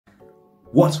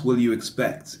What will you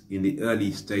expect in the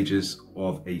early stages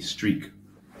of a streak?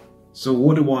 So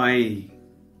what do I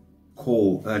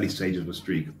call early stages of a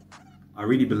streak? I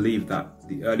really believe that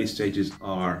the early stages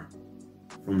are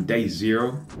from day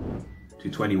 0 to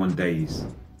 21 days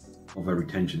of a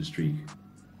retention streak.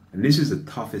 And this is the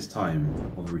toughest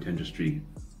time of a retention streak.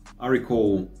 I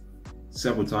recall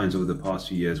several times over the past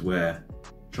few years where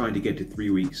trying to get to 3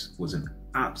 weeks was an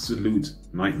absolute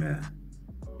nightmare.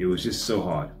 It was just so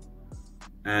hard.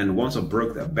 And once I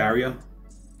broke that barrier,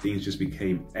 things just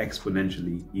became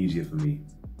exponentially easier for me.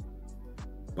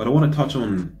 But I want to touch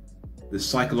on the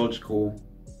psychological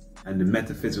and the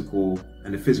metaphysical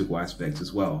and the physical aspects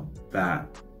as well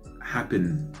that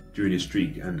happen during a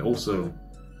streak, and also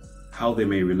how they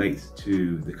may relate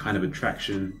to the kind of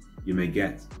attraction you may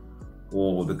get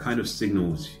or the kind of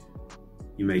signals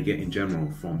you may get in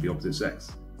general from the opposite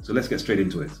sex. So let's get straight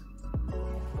into it.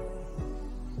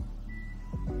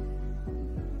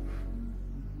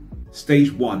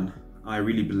 Stage 1, I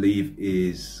really believe,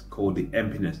 is called the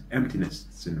emptiness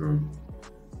syndrome.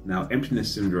 Now,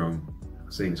 emptiness syndrome, if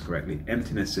I'm saying this correctly,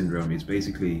 emptiness syndrome is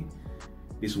basically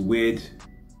this weird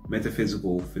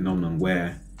metaphysical phenomenon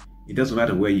where it doesn't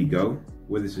matter where you go,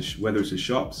 whether it's the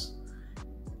shops,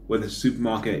 whether it's a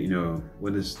supermarket,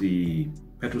 whether it's the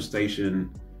petrol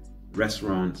station,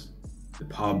 restaurant, the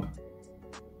pub,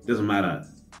 it doesn't matter.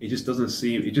 It just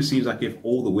seems like if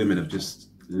all the women have just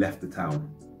left the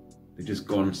town. They've just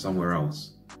gone somewhere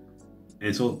else. And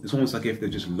it's almost like if they've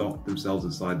just locked themselves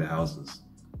inside their houses.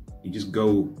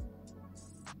 You're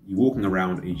walking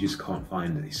around and you just can't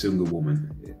find a single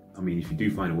woman. I mean, if you do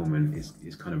find a woman,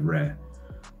 it's kind of rare.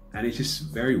 And it's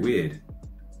just very weird.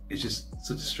 It's just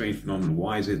such a strange phenomenon.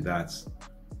 Why is it that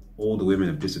all the women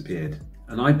have disappeared?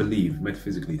 And I believe,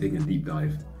 metaphysically, taking a deep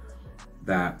dive,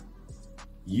 that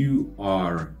you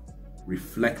are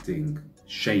reflecting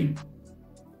shame.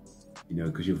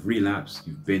 Because you've relapsed,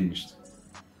 you've binged,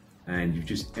 and you've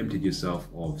just emptied yourself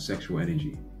of sexual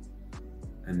energy.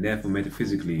 And therefore,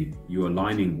 metaphysically, you're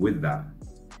aligning with that.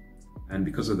 And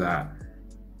because of that,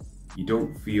 you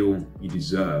don't feel you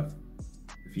deserve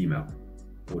a female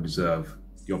or deserve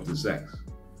the opposite sex.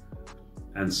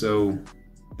 And so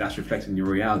that's reflecting your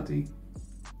reality.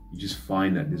 You just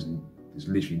find that there's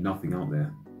literally nothing out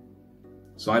there.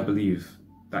 So I believe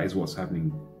that is what's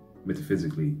happening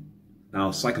metaphysically. Now,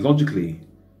 psychologically,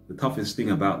 the toughest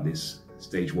thing about this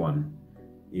stage 1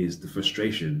 is the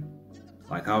frustration.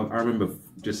 Like I remember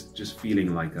just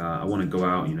feeling like I want to go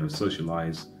out,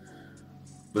 socialize.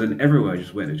 But then everywhere I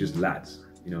just went, it was just lads.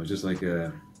 It's just like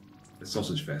a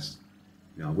sausage fest.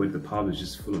 I went to the pub, it was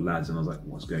just full of lads, and I was like,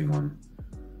 what's going on?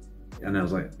 And I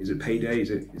was like, is it payday? Is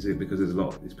it because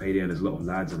it's payday and there's a lot of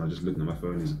lads, and I'm just looking at my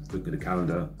phone, looking at the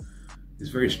calendar.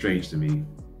 It's very strange to me.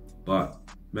 But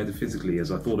metaphysically,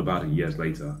 as I thought about it years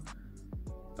later,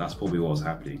 that's probably what was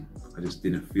happening. I just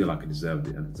didn't feel like I deserved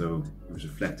it, and so it was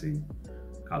reflecting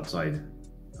outside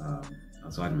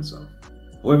myself.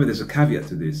 However, there's a caveat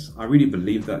to this. I really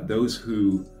believe that those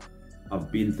who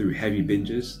have been through heavy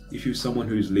binges, if you're someone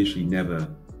who's literally never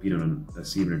been on a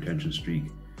semen retention streak,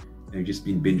 and you've just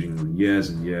been binging for years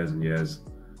and years and years,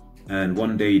 and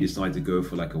one day you decide to go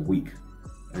for like a week,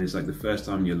 and it's like the first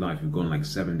time in your life you've gone like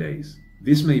 7 days.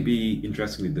 This may be,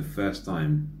 interestingly, the first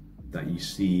time that you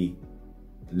see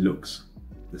the looks,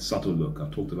 the subtle look. I've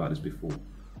talked about this before,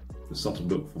 the subtle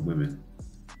look from women.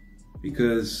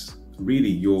 Because really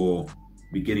you're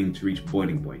beginning to reach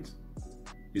boiling point.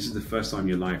 This is the first time in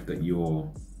your life that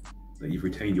you've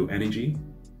retained your energy,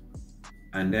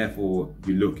 and therefore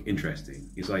you look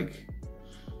interesting. It's like,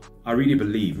 I really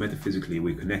believe metaphysically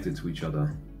we're connected to each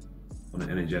other on an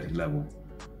energetic level.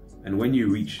 And when you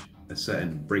reach a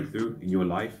certain breakthrough in your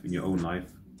life, in your own life,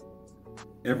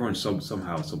 everyone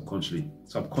somehow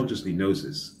subconsciously knows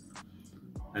this.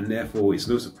 And therefore, it's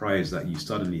no surprise that you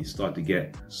suddenly start to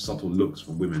get subtle looks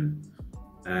from women,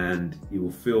 and it will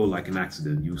feel like an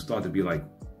accident. You'll start to be like,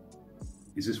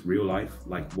 is this real life?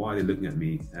 Like, why are they looking at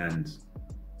me? And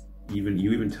you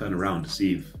even turn around to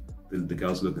see if the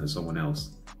girl's looking at someone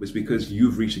else. It's because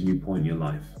you've reached a new point in your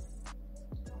life.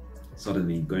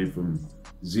 Suddenly going from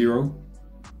 0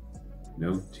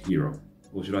 to hero.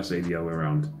 Or should I say the other way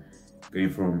around?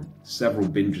 Going from several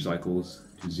binge cycles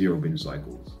to 0 binge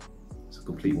cycles. It's a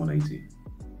complete 180.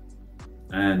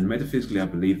 And metaphysically, I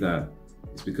believe that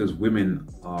it's because women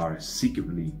are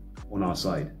secretly on our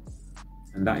side.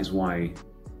 And that is why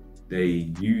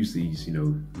they use these,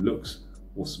 looks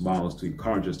or smiles to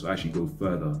encourage us to actually go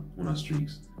further on our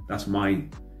streaks. That's my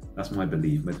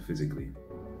belief metaphysically.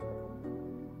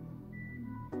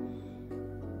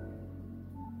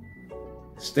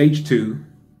 Stage 2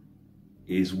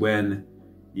 is when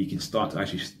you can start to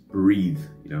actually breathe,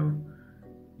 you know.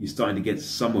 You're starting to get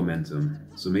some momentum.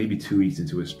 So maybe 2 weeks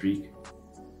into a streak,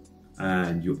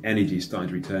 and your energy is starting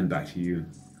to return back to you.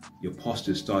 Your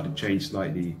posture started to change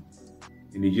slightly,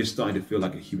 and you're just starting to feel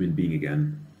like a human being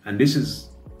again. And this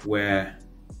is where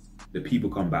the people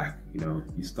come back, you know.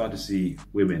 You start to see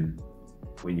women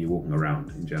when you're walking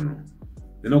around in general.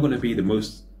 They're not going to be the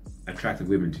most attractive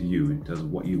women to you in terms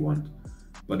of what you want,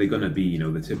 but they're going to be, you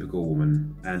know, the typical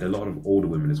woman, and a lot of older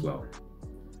women as well.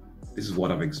 This is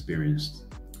what I've experienced.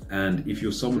 And if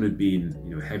you're someone who'd been,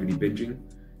 you know, heavily binging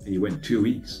and you went 2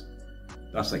 weeks,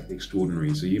 that's like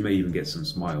extraordinary. So you may even get some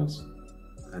smiles,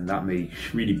 and that may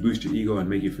really boost your ego and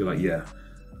make you feel like, yeah,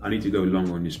 I need to go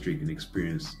longer on this streak and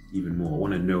experience even more. I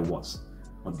want to know what's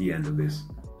at the end of this.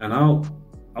 And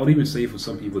I would even say for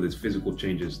some people, there's physical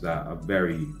changes that are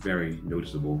very, very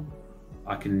noticeable.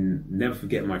 I can never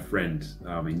forget my friend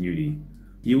in uni.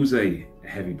 He was a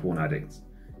heavy porn addict.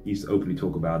 He used to openly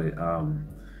talk about it.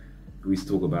 We used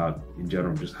to talk about, in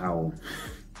general, just how,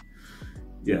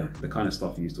 yeah, the kind of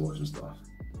stuff he used to watch and stuff.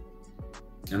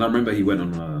 And I remember he went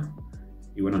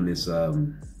on this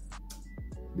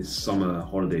this summer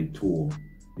holiday tour,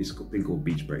 this thing called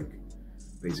Beach Break.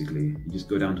 Basically, you just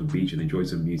go down to the beach and enjoy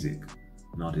some music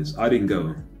and artists. I didn't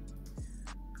go,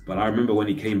 but I remember when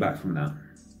he came back from that,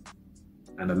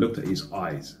 and I looked at his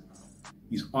eyes.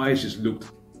 His eyes just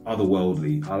looked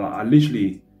otherworldly. I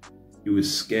literally, it was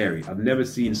scary. I've never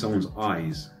seen someone's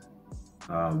eyes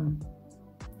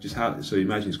just how, so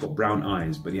imagine he's got brown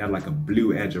eyes, but he had like a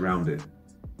blue edge around it.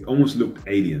 It almost looked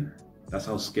alien. That's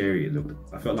how scary it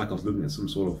looked. I felt like I was looking at some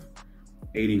sort of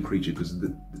alien creature, because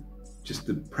just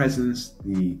the presence,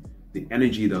 the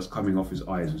energy that was coming off his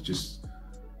eyes was just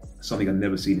something I'd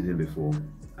never seen in him before.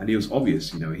 And it was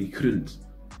obvious, you know, he couldn't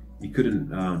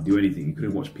do anything. He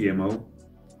couldn't watch PMO.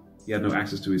 He had no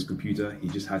access to his computer. He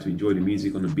just had to enjoy the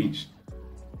music on the beach.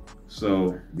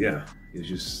 So yeah, it was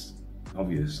just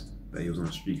obvious that he was on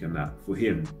a streak, and that for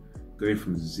him, going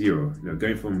from zero, you know,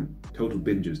 going from total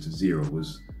binges to zero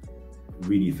was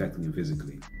really affecting him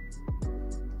physically.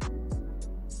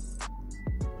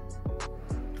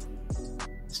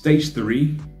 Stage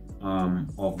 3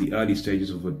 of the early stages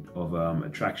of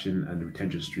attraction and the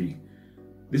retention streak.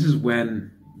 This is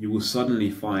when you will suddenly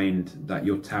find that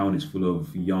your town is full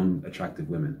of young, attractive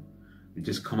women. They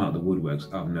just come out of the woodworks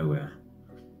out of nowhere.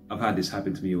 I've had this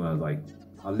happen to me where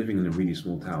I'm living in a really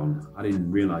small town. I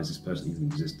didn't realize this person even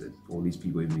existed, or these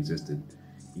people even existed.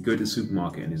 You go to the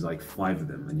supermarket and there's like 5 of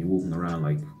them, and you're walking around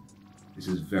like, this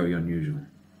is very unusual.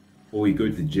 Or you go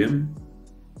to the gym,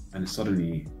 and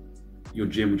suddenly your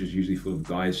gym, which is usually full of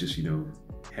guys just, you know,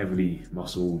 heavily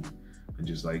muscled and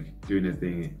just like doing their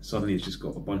thing, suddenly it's just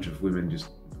got a bunch of women just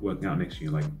working out next to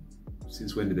you. Like,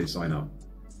 since when did they sign up?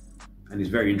 And it's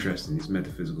very interesting, this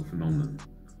metaphysical phenomenon.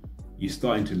 You're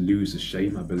starting to lose the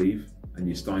shame, I believe, and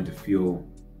you're starting to feel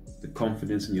the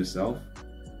confidence in yourself,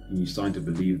 and you're starting to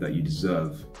believe that you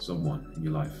deserve someone in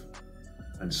your life.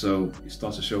 And so it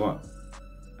starts to show up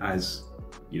as,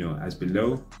 you know, as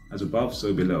below, as above,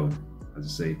 so below, as I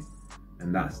say.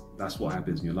 And that's what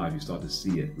happens in your life. You start to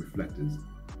see it reflected.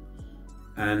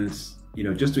 And, you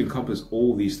know, just to encompass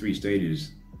all these 3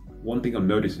 stages, one thing I've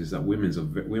noticed is that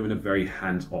women are very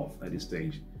hands-off at this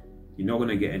stage. You're not going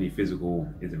to get any physical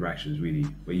interactions really,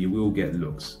 but you will get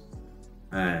looks.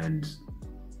 And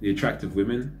the attractive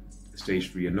women,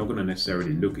 stage 3, are not going to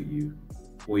necessarily look at you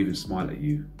or even smile at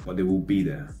you, but they will be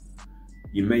there.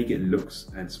 You may get looks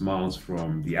and smiles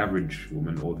from the average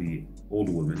woman or the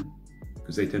older woman,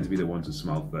 because they tend to be the ones who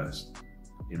smile first,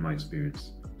 in my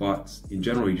experience. But in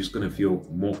general, you're just going to feel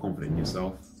more confident in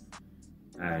yourself,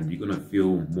 and you're going to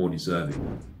feel more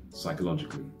deserving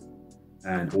psychologically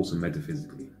and also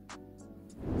metaphysically.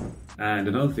 And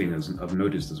another thing I've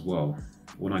noticed as well,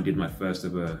 when I did my first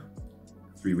ever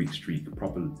 3-week streak, a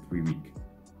proper 3-week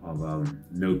of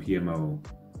no PMO,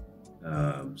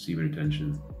 semen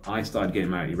retention, I started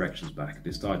getting my erections back.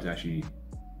 They started to actually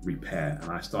repair,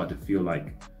 and I started to feel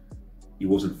like it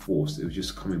wasn't forced, it was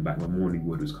just coming back. My morning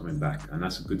wood was coming back, and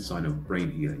that's a good sign of brain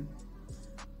healing.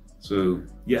 So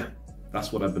yeah,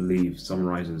 that's what I believe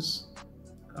summarizes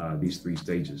these 3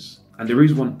 stages. And there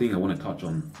is one thing I want to touch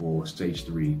on for stage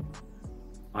 3.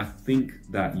 I think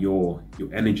that your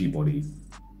energy body,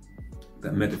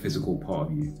 that metaphysical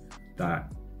part of you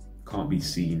that can't be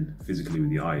seen physically with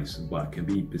the eyes, but can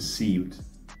be perceived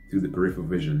through the peripheral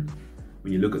vision.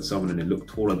 When you look at someone and they look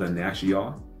taller than they actually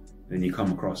are, then you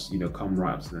come across, you know, come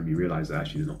right up to them, you realize that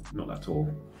actually they're not that tall.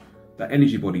 That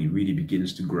energy body really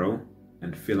begins to grow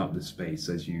and fill up the space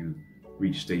as you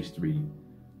reach stage 3. And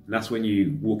that's when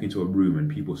you walk into a room and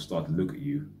people start to look at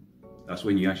you. That's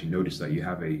when you actually notice that you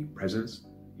have a presence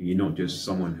You're not just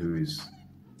someone who is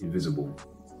invisible.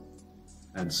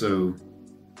 And so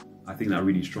I think that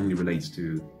really strongly relates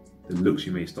to the looks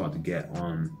you may start to get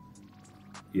on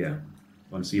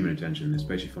semen retention,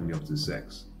 especially from the opposite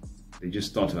sex. They just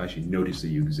start to actually notice that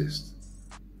you exist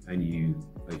and you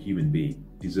are a human being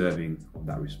deserving of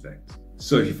that respect.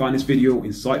 So if you find this video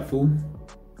insightful,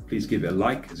 please give it a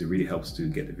like, as it really helps to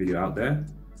get the video out there.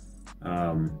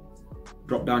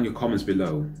 Drop down your comments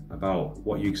below about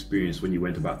what you experienced when you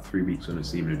went about 3 weeks on a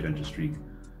semen retention streak.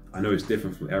 I know it's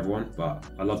different from everyone, but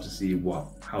I love to see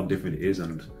how different it is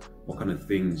and what kind of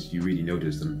things you really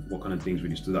noticed and what kind of things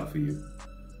really stood out for you.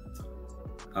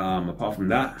 Apart from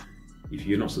that, if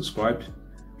you're not subscribed,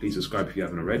 please subscribe if you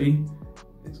haven't already,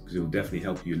 because it will definitely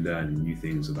help you learn new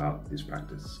things about this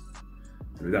practice.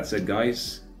 So with that said,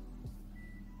 guys,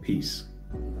 peace.